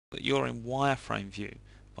that you're in wireframe view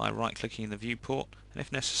by right-clicking the viewport and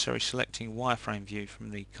if necessary selecting wireframe view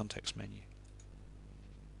from the context menu.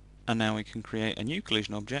 And now we can create a new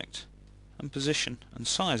collision object and position and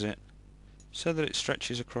size it so that it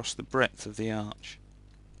stretches across the breadth of the arch.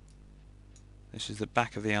 This is the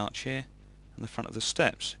back of the arch here, and the front of the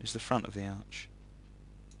steps is the front of the arch.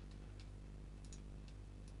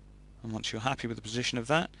 And once you're happy with the position of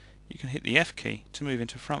that, you can hit the F key to move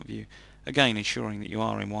into front view, again ensuring that you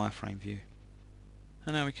are in wireframe view.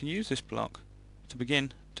 And now we can use this block to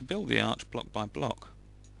begin to build the arch block by block.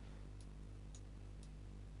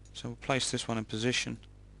 So we'll place this one in position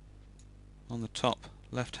on the top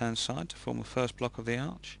left hand side to form the first block of the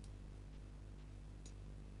arch,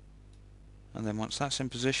 and then once that's in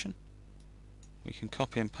position we can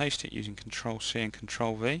copy and paste it using Ctrl C and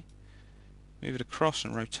Ctrl V, move it across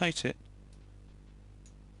and rotate it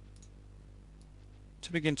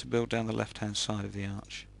to begin to build down the left hand side of the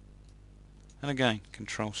arch, and again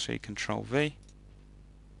Ctrl C, Ctrl V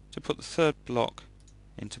to put the third block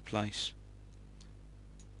into place.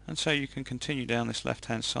 And so you can continue down this left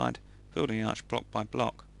hand side building the arch block by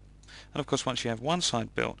block. And of course once you have one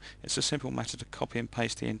side built, it's a simple matter to copy and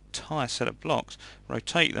paste the entire set of blocks,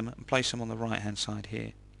 rotate them and place them on the right hand side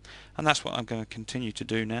here. And that's what I'm going to continue to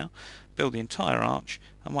do now, build the entire arch,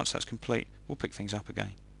 and once that's complete we'll pick things up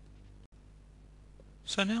again.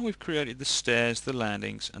 So now we've created the stairs, the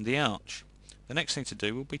landings and the arch. The next thing to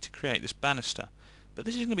do will be to create this banister, but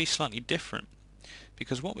this is going to be slightly different,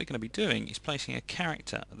 because what we're going to be doing is placing a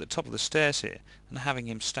character at the top of the stairs here and having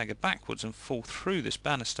him stagger backwards and fall through this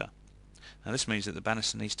banister. Now this means that the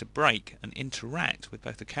banister needs to break and interact with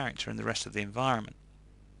both the character and the rest of the environment.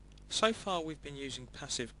 So far we've been using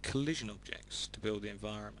passive collision objects to build the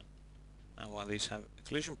environment. Now while these have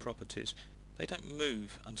collision properties, they don't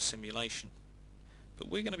move under simulation. But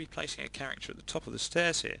we're going to be placing a character at the top of the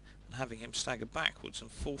stairs here and having him stagger backwards and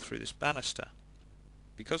fall through this banister.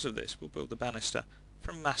 Because of this, we'll build the banister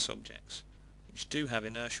from mass objects, which do have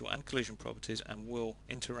inertial and collision properties and will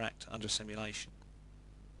interact under simulation.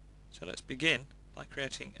 So let's begin by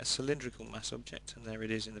creating a cylindrical mass object, and there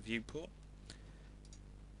it is in the viewport.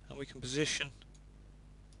 And we can position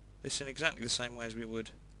this in exactly the same way as we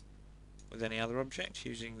would with any other object,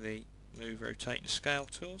 using the Move, Rotate and Scale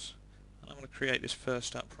tools. And I'm going to create this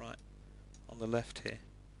first upright on the left here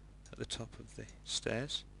at the top of the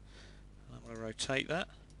stairs. I'm going to rotate that.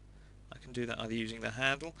 I can do that either using the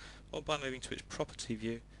handle or by moving to its property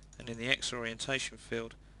view, and in the X orientation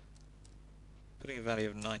field putting a value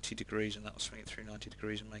of 90 degrees, and that will swing it through 90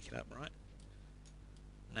 degrees and make it upright.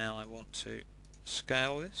 Now I want to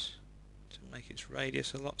scale this to make its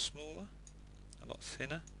radius a lot smaller, a lot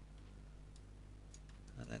thinner,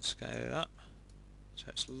 and then scale it up so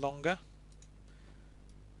it's longer,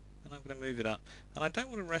 and I'm going to move it up. And I don't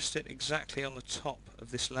want to rest it exactly on the top of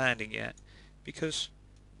this landing yet, because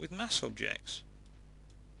with mass objects,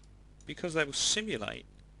 because they will simulate,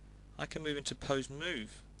 I can move into pose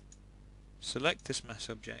move, select this mass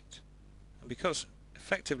object, and because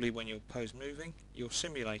effectively when you're pose moving you're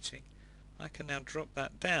simulating, I can now drop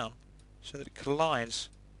that down so that it collides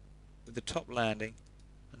with the top landing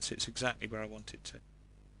and sits exactly where I want it to.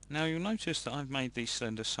 Now you'll notice that I've made these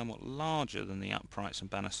cylinders somewhat larger than the uprights and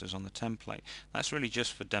banisters on the template. That's really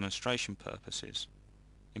just for demonstration purposes.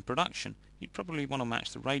 In production, you'd probably want to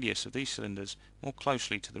match the radius of these cylinders more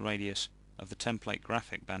closely to the radius of the template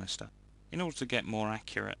graphic banister in order to get more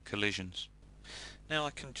accurate collisions. Now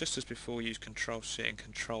I can, just as before, use Ctrl C and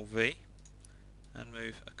Ctrl V and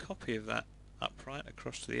move a copy of that upright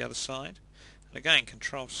across to the other side. And again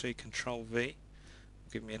Ctrl C, Ctrl V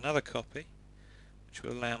will give me another copy, which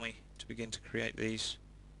will allow me to begin to create these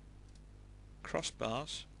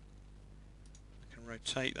crossbars. I can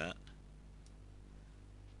rotate that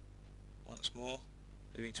once more,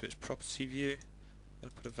 moving to its property view. I'm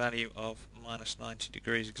going to put a value of -90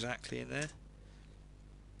 degrees exactly in there,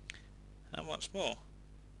 and once more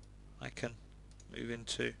I can move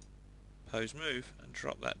into pose move and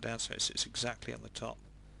drop that down so it sits exactly on the top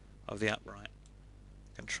of the upright.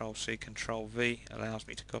 Ctrl C, Ctrl V allows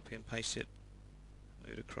me to copy and paste it,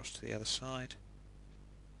 move it across to the other side,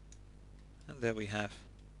 and there we have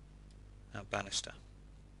our banister.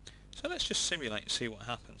 So let's just simulate and see what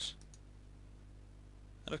happens.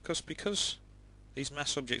 And of course, because these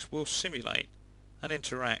mass objects will simulate and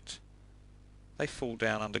interact, they fall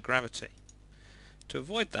down under gravity. To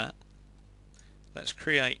avoid that, let's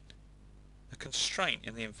create a constraint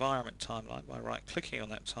in the environment timeline by right clicking on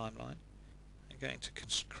that timeline and going to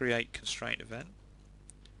create constraint event.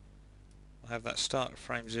 We'll have that start at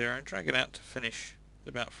frame 0 and drag it out to finish at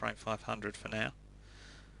about frame 500 for now.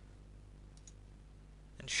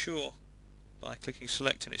 ensure by clicking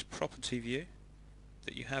select in its property view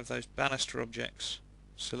that you have those banister objects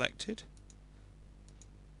selected.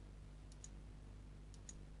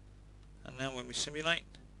 And now when we simulate,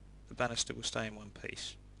 the banister will stay in one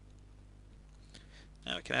piece.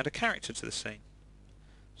 Now we can add a character to the scene.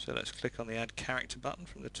 So let's click on the Add Character button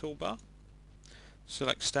from the toolbar,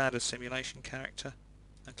 select Standard Simulation Character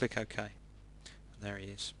and click OK. And there he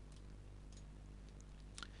is.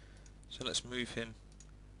 So let's move him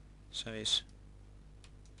so he's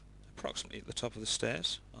approximately at the top of the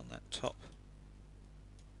stairs on that top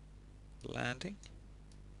landing.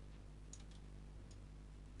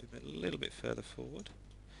 Move him a little bit further forward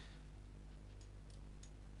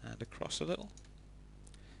and across a little.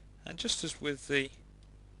 And just as with the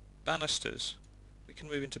banisters, we can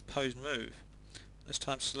move into pose move. This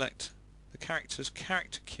time select the character's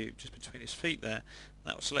character cube just between his feet there.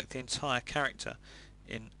 That will select the entire character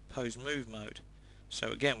in pose move mode.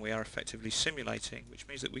 So again we are effectively simulating, which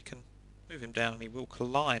means that we can move him down and he will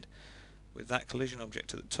collide with that collision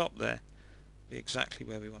object at the top there, be exactly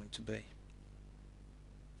where we want him to be.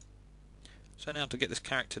 So now to get this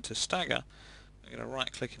character to stagger, I'm going to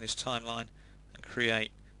right click in his timeline and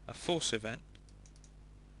create a force event.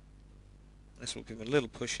 This will give him a little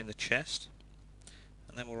push in the chest,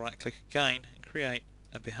 and then we'll right click again and create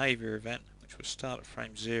a behaviour event which will start at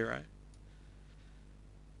frame 0,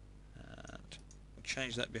 and we'll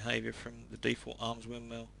change that behaviour from the default arms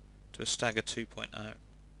windmill to a stagger 2.0.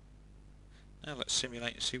 Now let's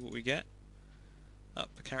simulate and see what we get.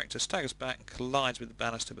 The character staggers back and collides with the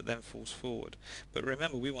banister but then falls forward. But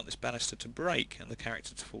remember, we want this banister to break and the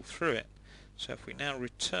character to fall through it. So if we now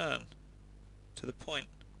return to the point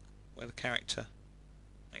where the character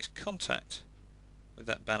makes contact with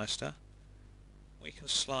that banister, we can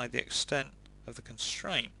slide the extent of the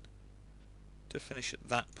constraint to finish at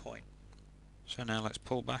that point. So now let's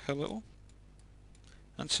pull back a little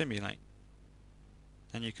and simulate.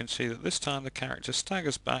 And you can see that this time the character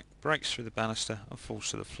staggers back, breaks through the banister and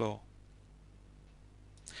falls to the floor.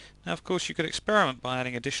 Now of course you could experiment by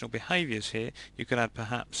adding additional behaviours here. You could add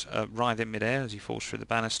perhaps a writhe in mid-air as he falls through the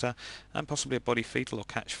banister, and possibly a body fetal or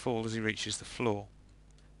catch fall as he reaches the floor.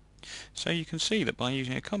 So you can see that by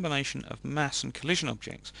using a combination of mass and collision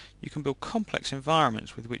objects you can build complex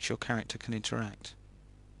environments with which your character can interact.